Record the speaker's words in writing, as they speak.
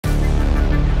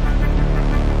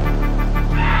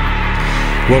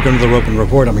Welcome to the Ropen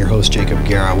Report. I'm your host, Jacob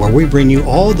Guerra, where we bring you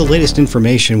all the latest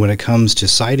information when it comes to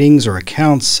sightings or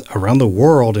accounts around the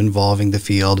world involving the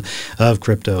field of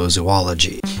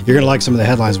cryptozoology. You're going to like some of the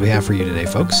headlines we have for you today,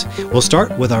 folks. We'll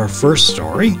start with our first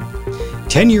story.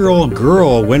 10-year-old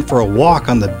girl went for a walk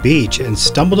on the beach and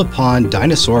stumbled upon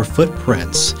dinosaur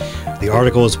footprints. The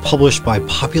article was published by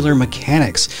Popular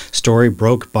Mechanics. Story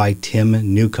broke by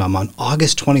Tim Newcomb on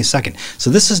August 22nd.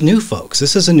 So this is new, folks.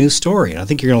 This is a new story, and I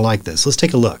think you're going to like this. Let's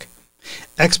take a look.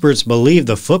 Experts believe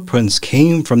the footprints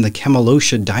came from the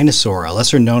Colossal dinosaur, a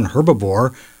lesser-known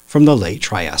herbivore from the late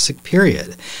Triassic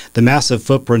period. The massive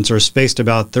footprints are spaced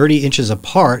about 30 inches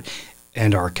apart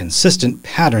and are a consistent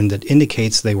pattern that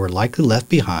indicates they were likely left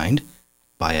behind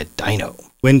by a dino.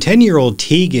 When 10-year-old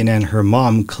Tegan and her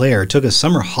mom, Claire, took a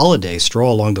summer holiday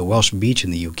stroll along the Welsh beach in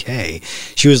the UK,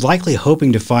 she was likely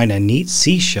hoping to find a neat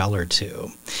seashell or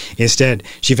two. Instead,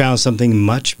 she found something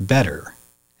much better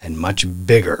and much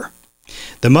bigger.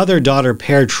 The mother-daughter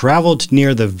pair traveled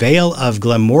near the Vale of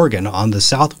Glamorgan on the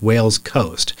South Wales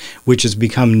coast, which has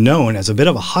become known as a bit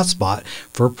of a hotspot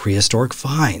for prehistoric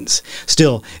finds.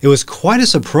 Still, it was quite a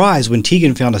surprise when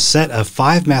Tegan found a set of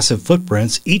 5 massive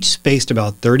footprints, each spaced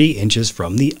about 30 inches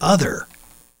from the other.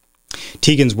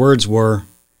 Tegan's words were,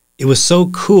 "It was so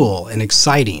cool and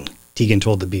exciting," Tegan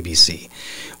told the BBC.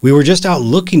 "We were just out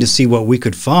looking to see what we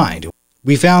could find.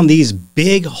 We found these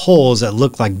big holes that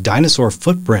looked like dinosaur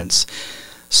footprints.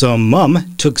 So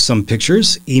Mum took some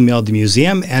pictures, emailed the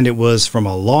museum, and it was from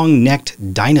a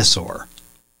long-necked dinosaur."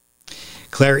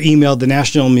 Claire emailed the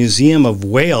National Museum of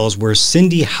Wales, where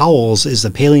Cindy Howells is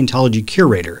the paleontology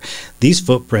curator. "These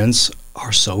footprints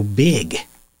are so big."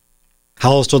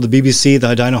 Howells told the BBC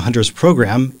the Dino Hunters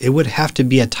program it would have to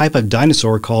be a type of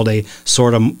dinosaur called a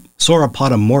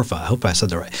sauropodomorpha. I hope I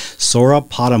said that right.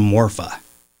 Sauropodomorpha.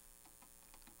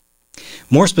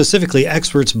 More specifically,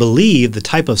 experts believe the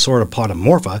type of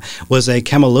sauropodomorpha was a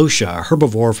Colossal, a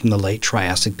herbivore from the late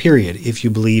Triassic period, if you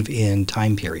believe in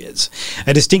time periods.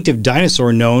 A distinctive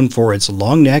dinosaur known for its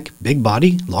long neck, big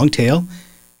body, long tail,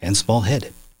 and small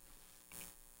head.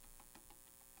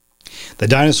 The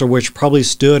dinosaur, which probably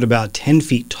stood about 10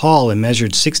 feet tall and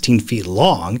measured 16 feet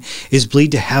long, is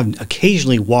believed to have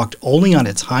occasionally walked only on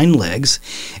its hind legs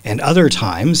and other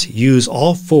times use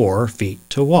all 4 feet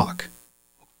to walk.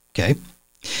 Okay.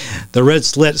 The red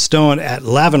slit stone at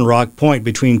Lavenrock Point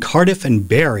between Cardiff and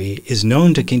Barry is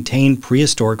known to contain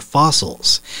prehistoric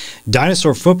fossils.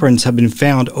 Dinosaur footprints have been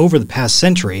found over the past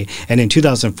century, and in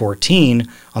 2014,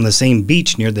 on the same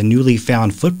beach near the newly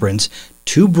found footprints,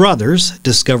 2 brothers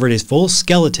discovered a full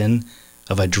skeleton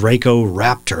of a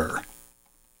Dracoraptor.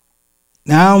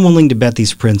 Now, I'm willing to bet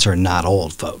these prints are not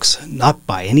old, folks. Not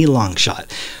by any long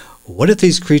shot. What if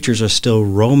these creatures are still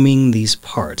roaming these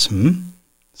parts,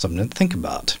 Something to think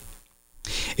about.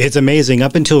 It's amazing.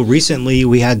 Up until recently,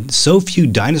 we had so few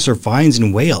dinosaur finds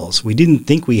in Wales. We didn't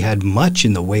think we had much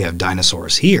in the way of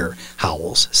dinosaurs here,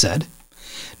 Howells said.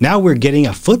 Now we're getting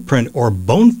a footprint or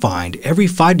bone find every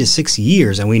 5 to 6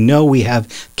 years, and we know we have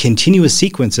continuous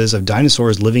sequences of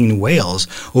dinosaurs living in Wales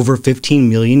over 15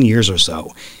 million years or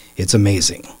so. It's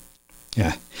amazing.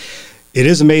 Yeah, it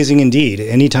is amazing indeed.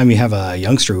 Anytime you have a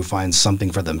youngster who finds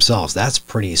something for themselves, that's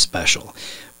pretty special.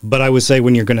 But I would say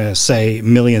when you're going to say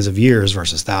millions of years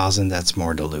versus thousands, that's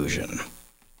more delusion.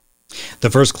 The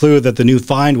first clue that the new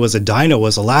find was a dino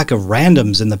was a lack of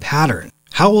randoms in the pattern.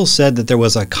 Howell said that there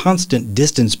was a constant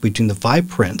distance between the 5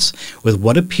 prints, with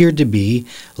what appeared to be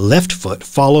left foot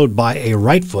followed by a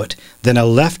right foot, then a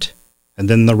left, and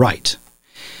then the right.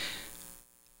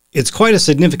 It's quite a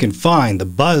significant find, the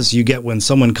buzz you get when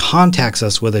someone contacts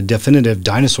us with a definitive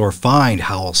dinosaur find,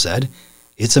 Howell said.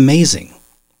 It's amazing.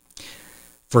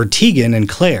 For Tegan and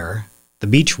Claire, the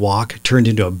beach walk turned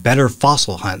into a better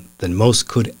fossil hunt than most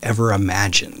could ever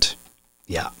imagined.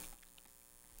 Yeah.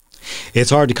 It's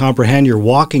hard to comprehend you're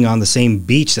walking on the same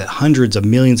beach that hundreds of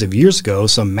millions of years ago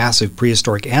some massive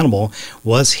prehistoric animal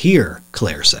was here,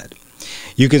 Claire said.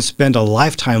 You can spend a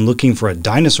lifetime looking for a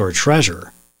dinosaur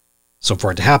treasure. So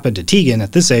for it to happen to Tegan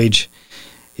at this age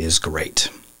is great.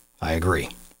 I agree.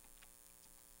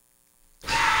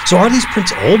 So are these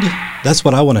prints old? That's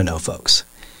what I want to know, folks.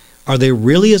 Are they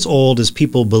really as old as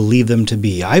people believe them to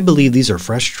be? I believe these are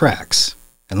fresh tracks.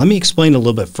 And let me explain a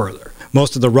little bit further.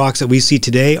 Most of the rocks that we see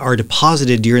today are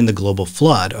deposited during the global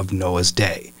flood of Noah's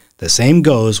day. The same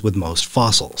goes with most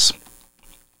fossils.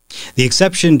 The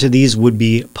exception to these would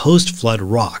be post-flood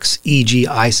rocks, e.g.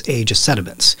 Ice Age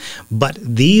sediments, but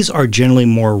these are generally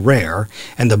more rare,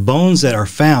 and the bones that are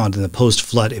found in the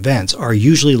post-flood events are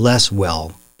usually less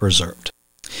well preserved.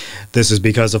 This is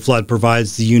because the flood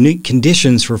provides the unique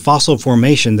conditions for fossil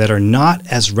formation that are not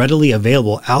as readily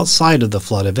available outside of the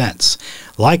flood events.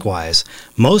 Likewise,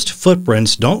 most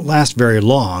footprints don't last very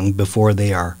long before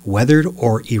they are weathered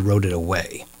or eroded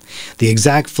away. The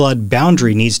exact flood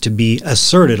boundary needs to be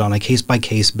asserted on a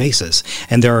case-by-case basis,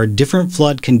 and there are different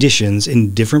flood conditions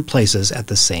in different places at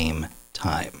the same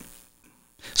time.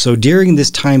 So during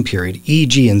this time period,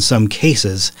 e.g. in some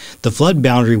cases, the flood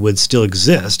boundary would still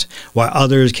exist, while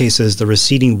other cases the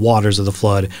receding waters of the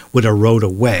flood would erode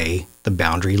away the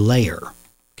boundary layer.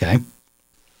 Okay?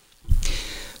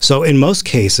 So in most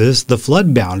cases, the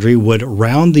flood boundary would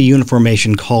round the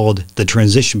uniformation called the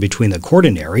transition between the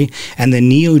Quaternary and the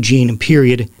Neogene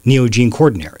period Neogene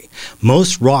Quaternary.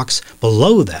 Most rocks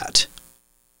below that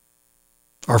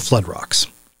are flood rocks.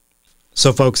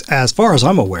 So folks, as far as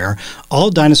I'm aware,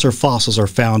 all dinosaur fossils are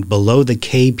found below the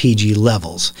KPG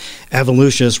levels.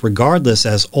 Evolutionists regard this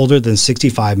as older than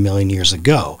 65 million years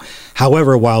ago.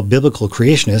 However, while biblical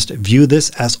creationists view this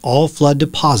as all flood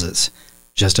deposits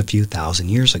just a few thousand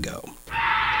years ago.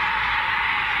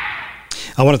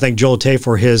 I want to thank Joel Tay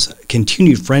for his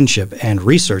continued friendship and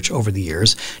research over the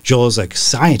years. Joel is a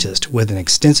scientist with an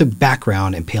extensive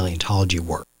background in paleontology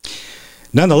work.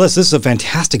 Nonetheless, this is a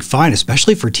fantastic find,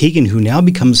 especially for Tegan, who now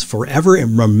becomes forever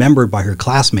remembered by her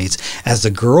classmates as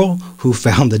the girl who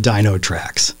found the dino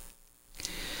tracks.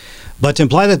 But to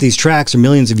imply that these tracks are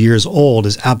millions of years old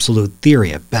is absolute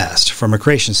theory at best. From a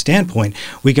creation standpoint,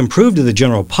 we can prove to the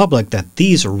general public that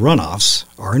these runoffs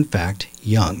are in fact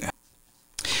young.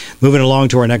 Moving along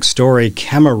to our next story,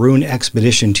 Cameroon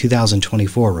Expedition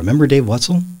 2024. Remember Dave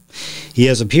Wetzel? He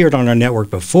has appeared on our network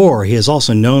before. He is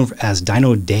also known as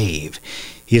Dino Dave.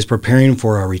 He is preparing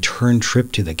for a return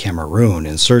trip to the Cameroon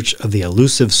in search of the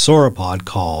elusive sauropod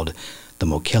called the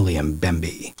Mokele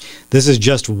Mbembe. This is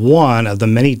just one of the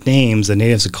many names the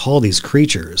natives call these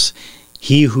creatures.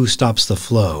 He who stops the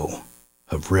flow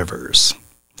of rivers.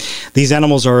 These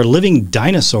animals are living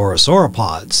dinosaur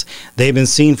sauropods. They've been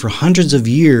seen for hundreds of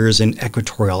years in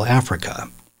equatorial Africa.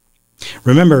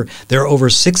 Remember, there are over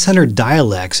 600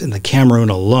 dialects in the Cameroon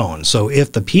alone, so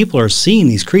if the people are seeing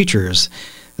these creatures,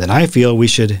 then I feel we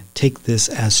should take this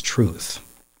as truth.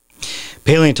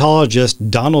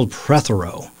 Paleontologist Donald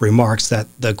Prothero remarks that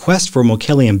the quest for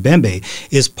Mokele Mbembe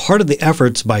is part of the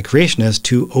efforts by creationists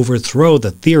to overthrow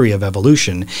the theory of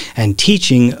evolution and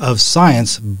teaching of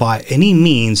science by any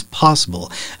means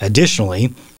possible.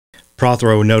 Additionally,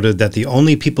 Prothero noted that the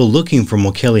only people looking for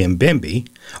Mokele Mbembe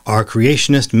are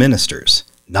creationist ministers,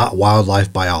 not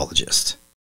wildlife biologists.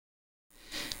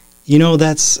 You know,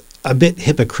 that's a bit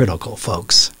hypocritical,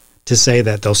 folks, to say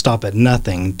that they'll stop at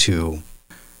nothing to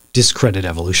discredit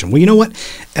evolution. Well, you know what?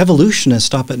 Evolutionists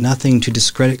stop at nothing to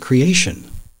discredit creation.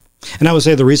 And I would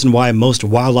say the reason why most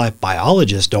wildlife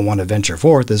biologists don't want to venture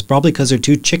forth is probably because they're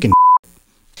too chicken.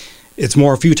 It's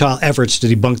more futile efforts to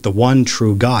debunk the one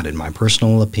true God, in my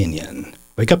personal opinion.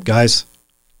 Wake up, guys.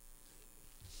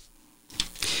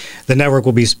 The network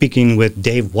will be speaking with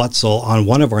Dave Wetzel on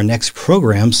one of our next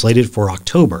programs slated for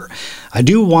October. I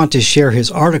do want to share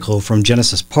his article from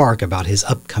Genesis Park about his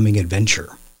upcoming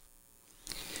adventure.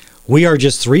 We are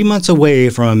just 3 months away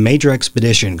from a major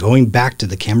expedition going back to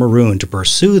the Cameroon to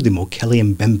pursue the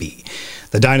Mokele Mbembe,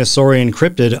 the dinosaurian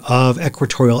cryptid of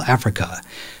equatorial Africa.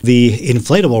 The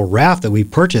inflatable raft that we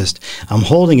purchased, I'm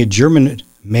holding a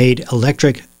German-made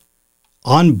electric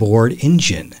onboard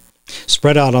engine.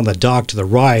 Spread out on the dock to the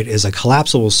right is a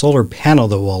collapsible solar panel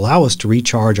that will allow us to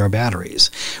recharge our batteries.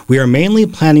 We are mainly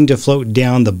planning to float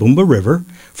down the Bumba River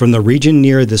from the region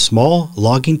near the small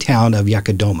logging town of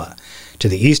Yakadoma to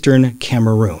the eastern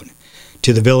Cameroon,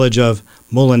 to the village of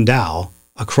Molandau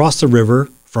across the river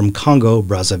from Congo,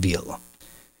 Brazzaville.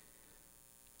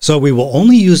 So we will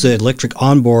only use the electric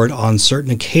onboard on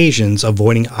certain occasions,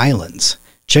 avoiding islands,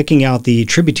 checking out the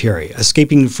tributary,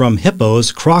 escaping from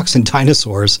hippos, crocs, and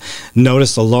dinosaurs.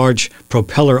 Notice a large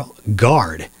propeller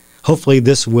guard. Hopefully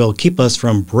this will keep us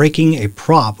from breaking a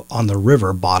prop on the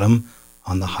river bottom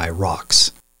on the high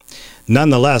rocks.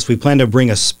 Nonetheless, we plan to bring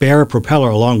a spare propeller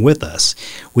along with us.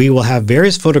 We will have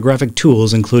various photographic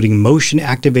tools, including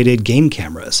motion-activated game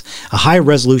cameras, a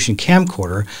high-resolution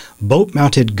camcorder,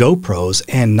 boat-mounted GoPros,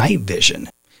 and night vision.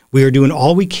 We are doing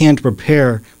all we can to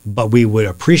prepare, but we would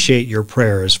appreciate your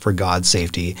prayers for God's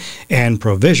safety and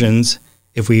provisions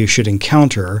if we should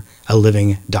encounter a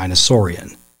living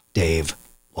dinosaurian. Dave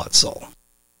Wetzel.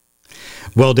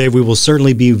 Well, Dave, we will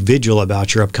certainly be vigilant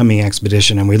about your upcoming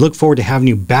expedition, and we look forward to having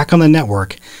you back on the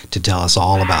network to tell us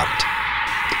all about it.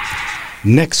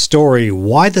 Next story,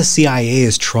 why the CIA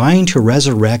is trying to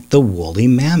resurrect the woolly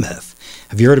mammoth.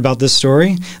 Have you heard about this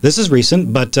story? This is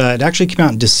recent, but it actually came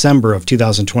out in December of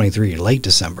 2023, late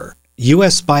December.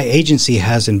 U.S. spy agency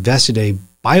has invested a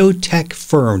biotech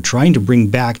firm trying to bring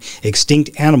back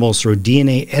extinct animals through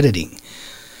DNA editing.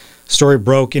 Story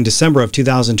broke in December of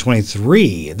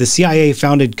 2023. The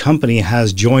CIA-founded company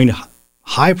has joined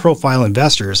high-profile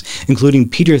investors, including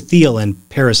Peter Thiel and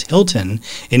Paris Hilton,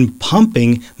 in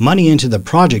pumping money into the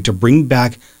project to bring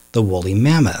back the woolly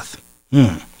mammoth.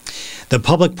 The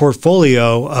public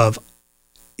portfolio of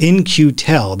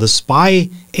In-Q-Tel, the spy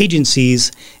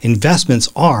agency's investments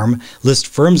arm, lists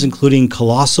firms including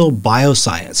Colossal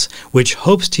Bioscience, which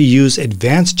hopes to use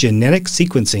advanced genetic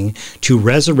sequencing to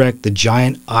resurrect the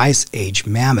giant Ice Age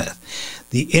mammoth.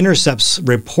 The Intercepts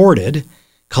reported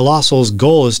Colossal's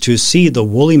goal is to see the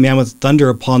woolly mammoth thunder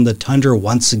upon the tundra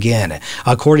once again,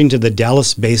 according to the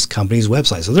Dallas-based company's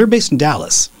website. So they're based in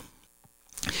Dallas.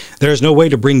 There is no way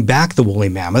to bring back the woolly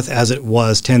mammoth as it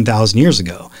was 10,000 years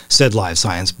ago, said Live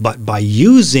Science, but by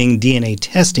using DNA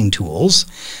testing tools,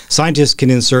 scientists can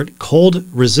insert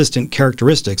cold-resistant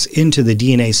characteristics into the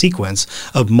DNA sequence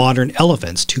of modern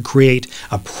elephants to create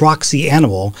a proxy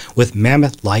animal with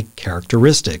mammoth-like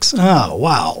characteristics. Oh,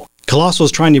 wow. Colossal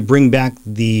is trying to bring back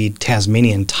the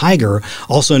Tasmanian tiger,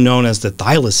 also known as the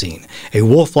thylacine, a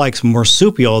wolf-like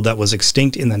marsupial that was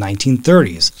extinct in the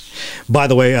 1930s. By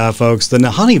the way, folks, the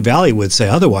Nahanni Valley would say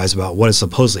otherwise about what is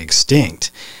supposedly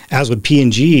extinct, as would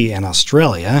PNG in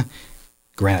Australia,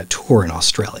 Granite Tour in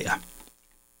Australia.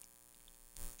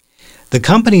 The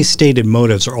company's stated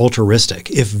motives are altruistic,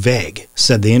 if vague,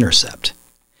 said The Intercept.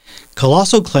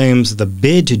 Colossal claims the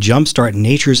bid to jumpstart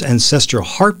nature's ancestral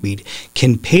heartbeat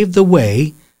can pave the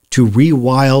way to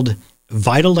rewild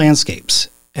vital landscapes,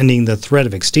 ending the threat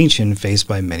of extinction faced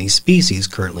by many species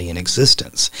currently in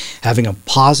existence, having a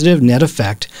positive net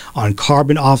effect on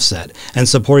carbon offset and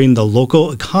supporting the local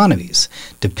economies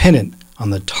dependent on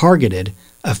the targeted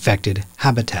affected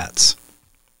habitats.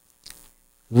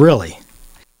 Really?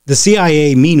 The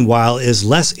CIA, meanwhile, is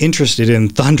less interested in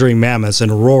thundering mammoths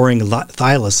and roaring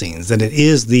thylacines than it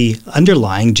is the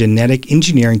underlying genetic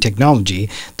engineering technology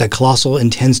that Colossal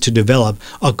intends to develop,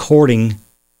 according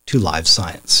to Live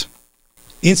Science.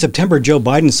 In September, Joe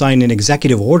Biden signed an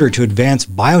executive order to advance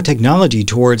biotechnology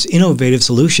towards innovative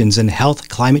solutions in health,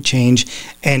 climate change,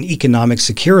 and economic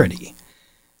security.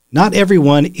 Not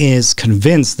everyone is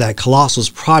convinced that Colossal's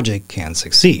project can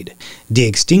succeed.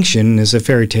 De-extinction is a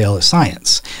fairy tale of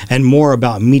science, and more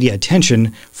about media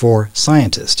attention for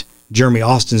scientists. Jeremy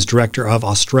Austin's director of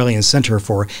Australian Centre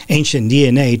for Ancient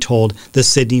DNA told the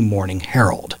Sydney Morning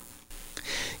Herald.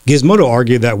 Gizmodo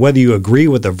argued that whether you agree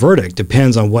with the verdict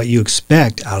depends on what you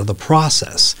expect out of the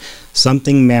process.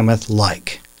 Something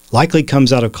mammoth-like likely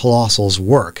comes out of Colossal's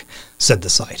work, said the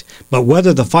site. But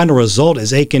whether the final result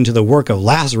is akin to the work of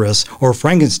Lazarus or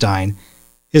Frankenstein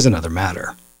is another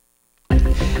matter.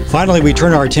 Finally, we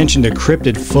turn our attention to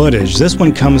cryptid footage. This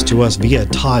one comes to us via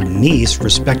Todd Neese,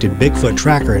 respected Bigfoot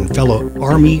tracker and fellow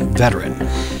Army veteran.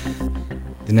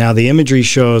 Now, the imagery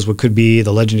shows what could be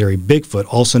the legendary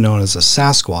Bigfoot, also known as a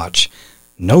Sasquatch.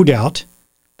 No doubt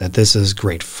that this is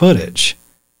great footage.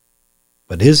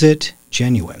 But is it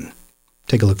genuine?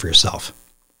 Take a look for yourself.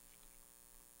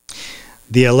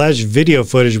 The alleged video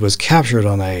footage was captured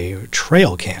on a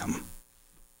trail cam.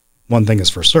 One thing is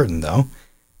for certain, though.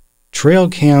 Trail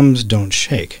cams don't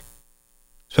shake,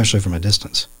 especially from a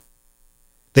distance.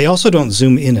 They also don't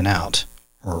zoom in and out,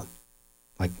 or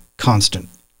like constant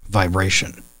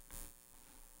vibration.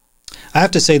 I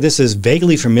have to say this is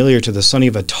vaguely familiar to the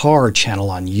Sonny Vatar channel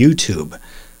on YouTube,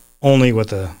 only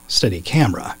with a steady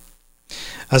camera.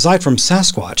 Aside from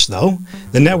Sasquatch, though,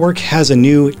 the network has a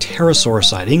new pterosaur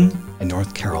sighting in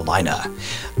North Carolina.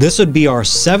 This would be our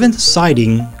 7th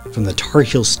sighting from the Tar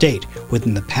Heel State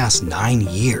within the past 9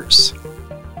 years.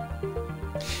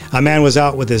 A man was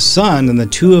out with his son, and the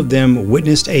two of them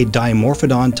witnessed a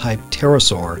Dimorphodon-type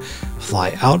pterosaur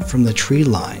fly out from the tree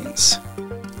lines.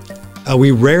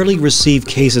 We rarely receive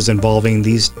cases involving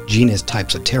these genus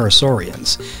types of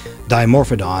pterosaurians,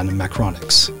 Dimorphodon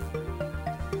macronix.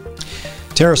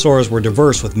 Pterosaurs were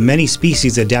diverse, with many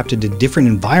species adapted to different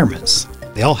environments.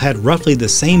 They all had roughly the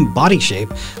same body shape,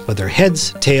 but their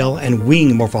heads, tail, and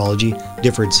wing morphology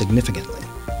differed significantly.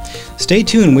 Stay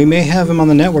tuned, we may have him on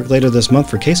the network later this month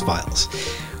for Case Files.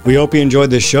 We hope you enjoyed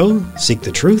this show, seek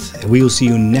the truth, and we will see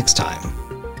you next time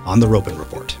on the Ropen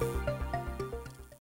Report.